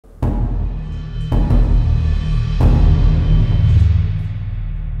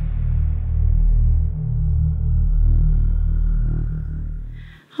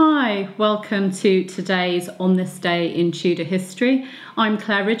Hi, welcome to today's On This Day in Tudor History. I'm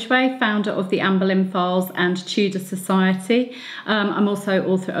Claire Ridgway, founder of the Anne Boleyn Files and Tudor Society. I'm also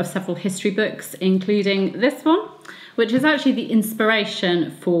author of several history books, including this one, which is actually the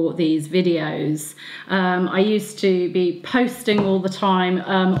inspiration for these videos. I used to be posting all the time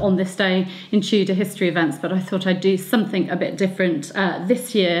on this day in Tudor history events, but I thought I'd do something a bit different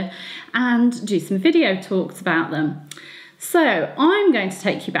this year and do some video talks about them. So I'm going to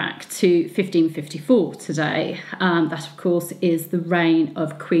take you back to 1554 today. That, of course, is the reign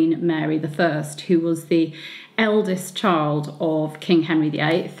of Queen Mary I, who was the eldest child of King Henry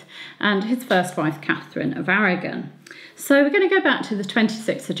VIII and his first wife, Catherine of Aragon. So we're going to go back to the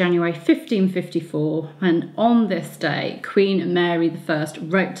 26th of January 1554, when on this day, Queen Mary I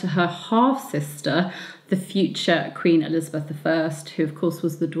wrote to her half-sister, the future Queen Elizabeth I, who of course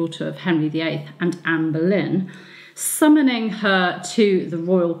was the daughter of Henry VIII and Anne Boleyn, summoning her to the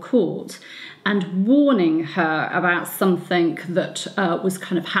royal court and warning her about something that was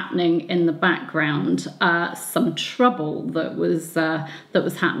kind of happening in the background, some trouble that was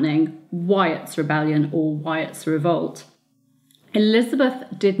happening, Wyatt's rebellion or Wyatt's revolt. Elizabeth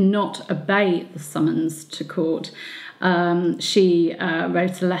did not obey the summons to court. She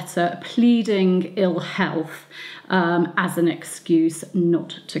wrote a letter pleading ill health as an excuse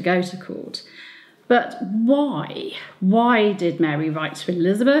not to go to court. But why? Why did Mary write to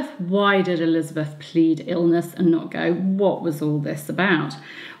Elizabeth? Why did Elizabeth plead illness and not go? What was all this about?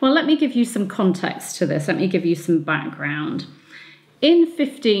 Well, let me give you some context to this. Let me give you some background. In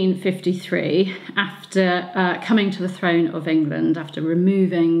 1553, after coming to the throne of England, after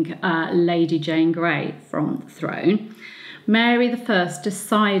removing Lady Jane Grey from the throne, Mary I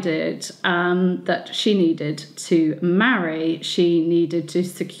decided that she needed to marry, she needed to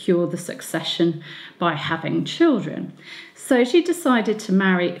secure the succession by having children. So she decided to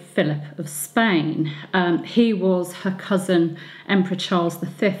marry Philip of Spain. He was her cousin, Emperor Charles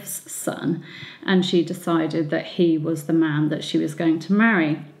V's son, and she decided that he was the man that she was going to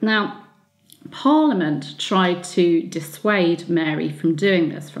marry. Now, Parliament tried to dissuade Mary from doing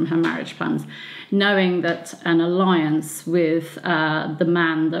this, from her marriage plans, knowing that an alliance with the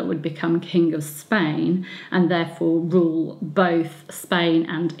man that would become King of Spain and therefore rule both Spain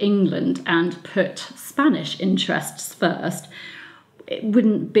and England and put Spanish interests first, it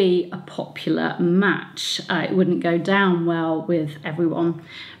wouldn't be a popular match. It wouldn't go down well with everyone.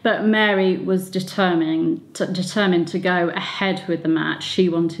 But Mary was determined to go ahead with the match. She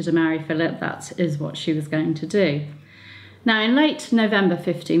wanted to marry Philip. That is what she was going to do. Now, in late November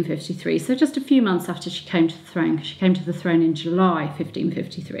 1553, so just a few months after she came to the throne, because she came to the throne in July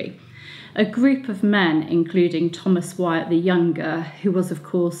 1553, a group of men, including Thomas Wyatt the Younger, who was, of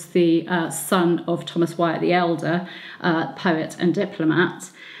course, the son of Thomas Wyatt the Elder, poet and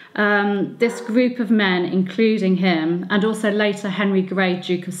diplomat. This group of men, including him, and also later Henry Grey,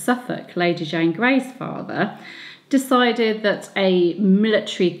 Duke of Suffolk, Lady Jane Grey's father, decided that a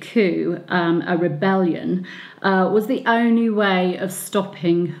military coup, a rebellion, was the only way of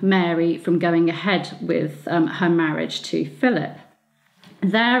stopping Mary from going ahead with her marriage to Philip.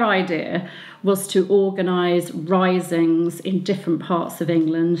 Their idea was to organise risings in different parts of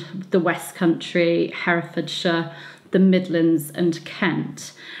England, the West Country, Herefordshire, the Midlands and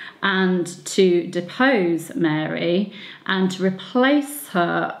Kent, and to depose Mary and to replace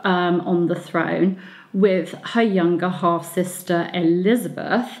her on the throne with her younger half-sister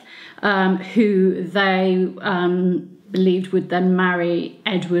Elizabeth, who they believed would then marry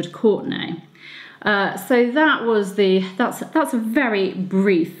Edward Courtenay. So that's a very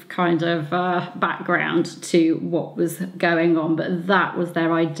brief kind of background to what was going on, but that was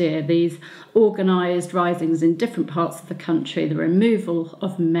their idea. These organised risings in different parts of the country, the removal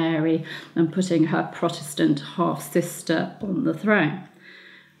of Mary and putting her Protestant half-sister on the throne.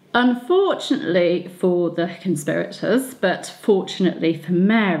 Unfortunately for the conspirators, but fortunately for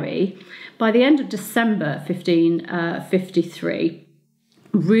Mary, by the end of December 1553,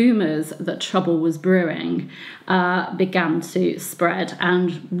 rumours that trouble was brewing began to spread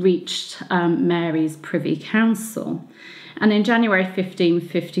and reached Mary's Privy Council. And in January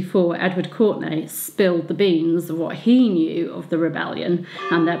 1554, Edward Courtenay spilled the beans of what he knew of the rebellion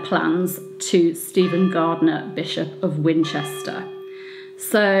and their plans to Stephen Gardiner, Bishop of Winchester.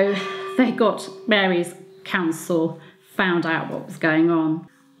 So they got Mary's council, found out what was going on.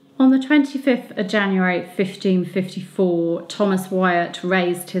 On the 25th of January 1554, Thomas Wyatt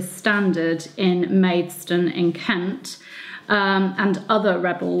raised his standard in Maidstone in Kent, and other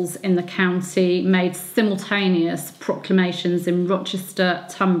rebels in the county made simultaneous proclamations in Rochester,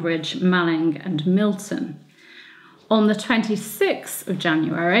 Tunbridge, Malling and Milton. On the 26th of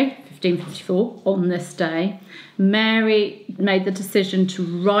January, 1554, on this day, Mary made the decision to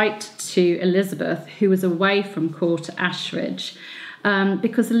write to Elizabeth, who was away from court at Ashridge,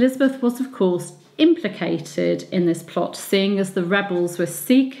 because Elizabeth was, of course, implicated in this plot, seeing as the rebels were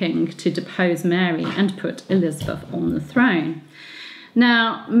seeking to depose Mary and put Elizabeth on the throne.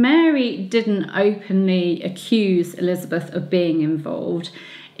 Now, Mary didn't openly accuse Elizabeth of being involved.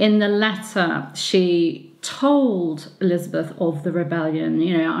 In the letter, she told Elizabeth of the rebellion,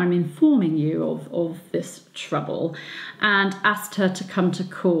 I'm informing you of this trouble, and asked her to come to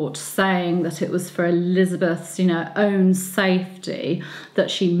court, saying that it was for Elizabeth's, own safety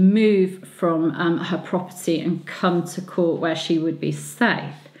that she move from her property and come to court where she would be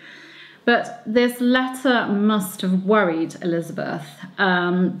safe. But this letter must have worried Elizabeth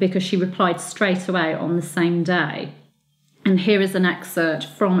because she replied straight away on the same day. And here is an excerpt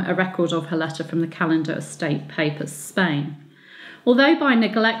from a record of her letter from the Calendar of State Papers, Spain. Although by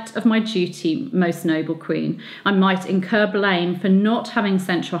neglect of my duty, most noble Queen, I might incur blame for not having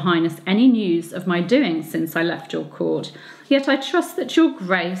sent your Highness any news of my doings since I left your court, yet I trust that your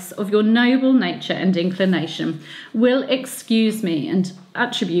grace of your noble nature and inclination will excuse me and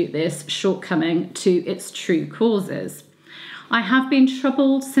attribute this shortcoming to its true causes. I have been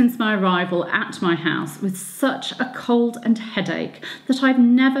troubled since my arrival at my house with such a cold and headache that I've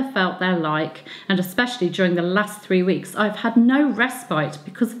never felt their like, and especially during the last 3 weeks, I've had no respite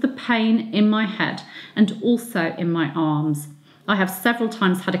because of the pain in my head and also in my arms. I have several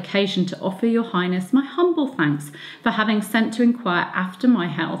times had occasion to offer your Highness my humble thanks for having sent to inquire after my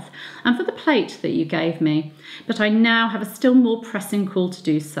health and for the plate that you gave me, but I now have a still more pressing call to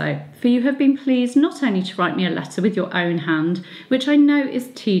do so, for you have been pleased not only to write me a letter with your own hand, which I know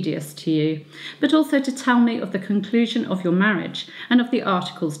is tedious to you, but also to tell me of the conclusion of your marriage and of the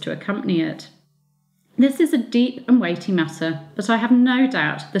articles to accompany it. This is a deep and weighty matter, but I have no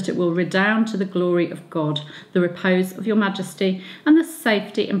doubt that it will redound to the glory of God, the repose of your majesty, and the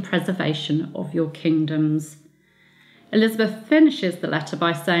safety and preservation of your kingdoms. Elizabeth finishes the letter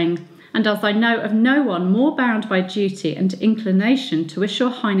by saying, and as I know of no one more bound by duty and inclination to wish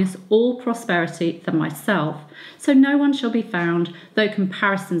your Highness all prosperity than myself, so no one shall be found, though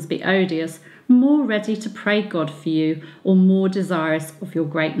comparisons be odious, more ready to pray God for you, or more desirous of your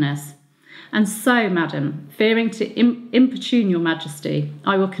greatness. And so, madam, fearing to importune your majesty,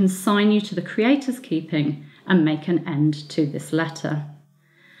 I will consign you to the Creator's keeping and make an end to this letter.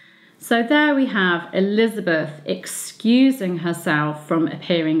 So there we have Elizabeth excusing herself from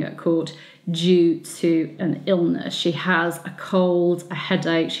appearing at court due to an illness. She has a cold, a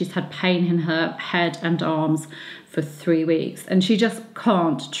headache, she's had pain in her head and arms for 3 weeks, and she just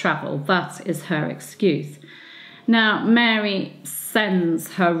can't travel. That is her excuse. Now, Mary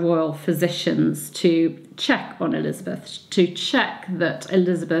sends her royal physicians to check on Elizabeth, to check that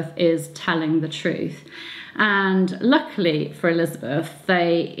Elizabeth is telling the truth. And luckily for Elizabeth,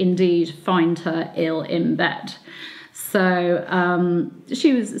 they indeed find her ill in bed. So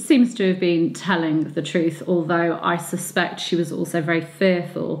she seems to have been telling the truth, although I suspect she was also very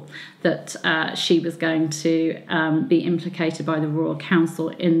fearful that she was going to be implicated by the Royal Council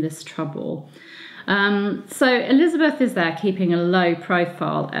in this trouble. So Elizabeth is there keeping a low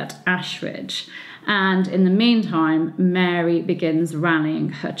profile at Ashridge, and in the meantime, Mary begins rallying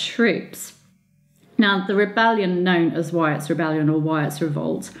her troops. Now, the rebellion known as Wyatt's Rebellion or Wyatt's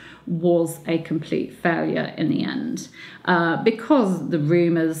Revolt was a complete failure in the end, because the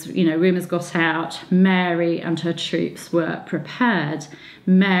rumours got out. Mary and her troops were prepared.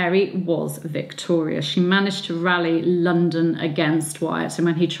 Mary was victorious. She managed to rally London against Wyatt, and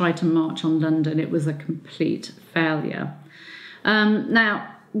when he tried to march on London, it was a complete failure.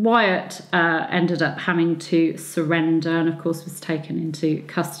 Now, Wyatt ended up having to surrender and, of course, was taken into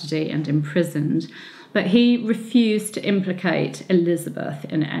custody and imprisoned. But he refused to implicate Elizabeth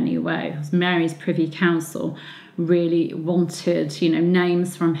in any way. Mary's Privy Council really wanted,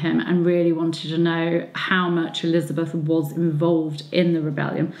 names from him and really wanted to know how much Elizabeth was involved in the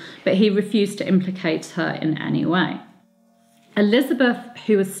rebellion. But he refused to implicate her in any way. Elizabeth,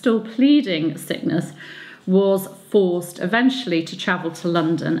 who was still pleading sickness, was forced eventually to travel to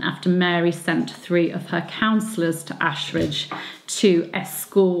London after Mary sent 3 of her counsellors to Ashridge to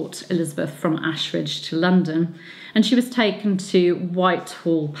escort Elizabeth from Ashridge to London. And she was taken to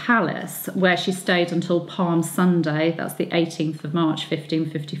Whitehall Palace, where she stayed until Palm Sunday, that's the 18th of March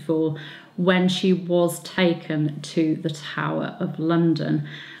 1554, when she was taken to the Tower of London.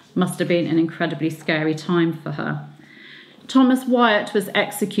 Must have been an incredibly scary time for her. Thomas Wyatt was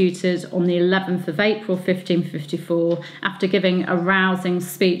executed on the 11th of April 1554 after giving a rousing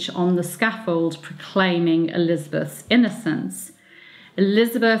speech on the scaffold proclaiming Elizabeth's innocence.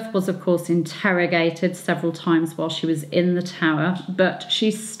 Elizabeth was, of course, interrogated several times while she was in the Tower, but she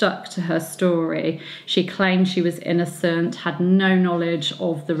stuck to her story. She claimed she was innocent, had no knowledge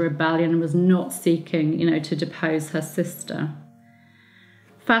of the rebellion, and was not seeking, to depose her sister.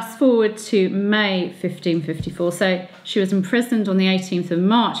 Fast forward to May 1554. So she was imprisoned on the 18th of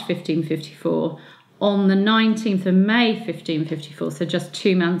March 1554. On the 19th of May 1554, so just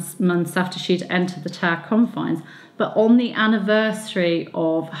 2 months after she'd entered the Tower confines, but on the anniversary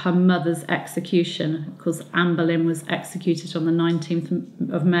of her mother's execution, because Anne Boleyn was executed on the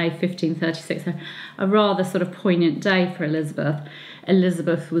 19th of May 1536, a rather sort of poignant day for Elizabeth.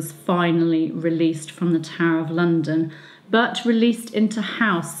 Elizabeth was finally released from the Tower of London, but released into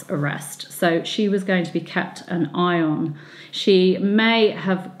house arrest. So she was going to be kept an eye on. She may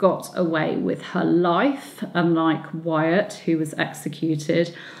have got away with her life, unlike Wyatt, who was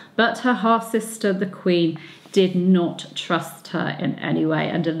executed, but her half-sister, the Queen, did not trust her in any way,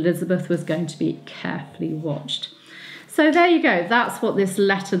 and Elizabeth was going to be carefully watched. So there you go. That's what this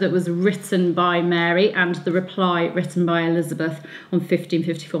letter that was written by Mary and the reply written by Elizabeth on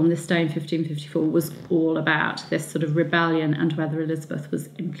 1554, on this day in 1554, was all about, this sort of rebellion and whether Elizabeth was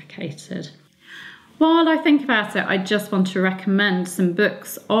implicated. While I think about it, I just want to recommend some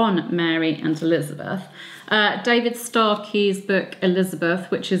books on Mary and Elizabeth. David Starkey's book,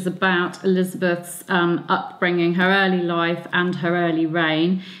 Elizabeth, which is about Elizabeth's upbringing, her early life and her early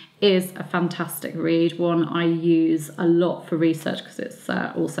reign, is a fantastic read, one I use a lot for research because it's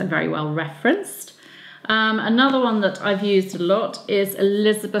also very well referenced. Another one that I've used a lot is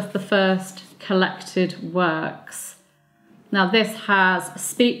Elizabeth I Collected Works. Now this has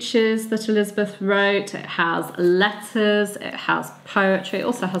speeches that Elizabeth wrote, it has letters, it has poetry, it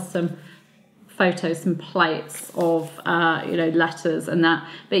also has some photos and plates of letters and that.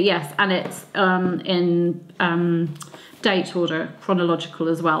 But yes, and it's in date order, chronological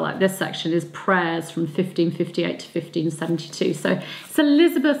as well. Like this section is prayers from 1558 to 1572. So it's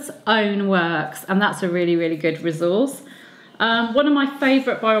Elizabeth's own works, and that's a really, really good resource. One of my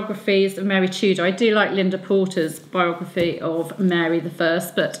favourite biographies of Mary Tudor, I do like Linda Porter's biography of Mary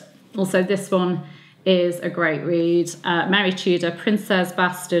I, but also this one is a great read. Mary Tudor, Princess,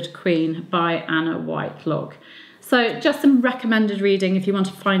 Bastard, Queen by Anna Whitelock. So just some recommended reading if you want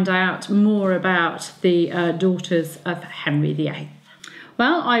to find out more about the daughters of Henry VIII.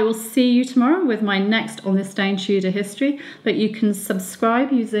 Well, I will see you tomorrow with my next On This Day in Tudor History, but you can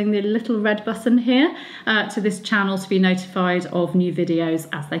subscribe using the little red button here to this channel to be notified of new videos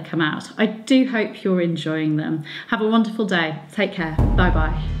as they come out. I do hope you're enjoying them. Have a wonderful day. Take care.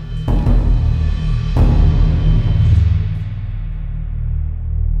 Bye-bye.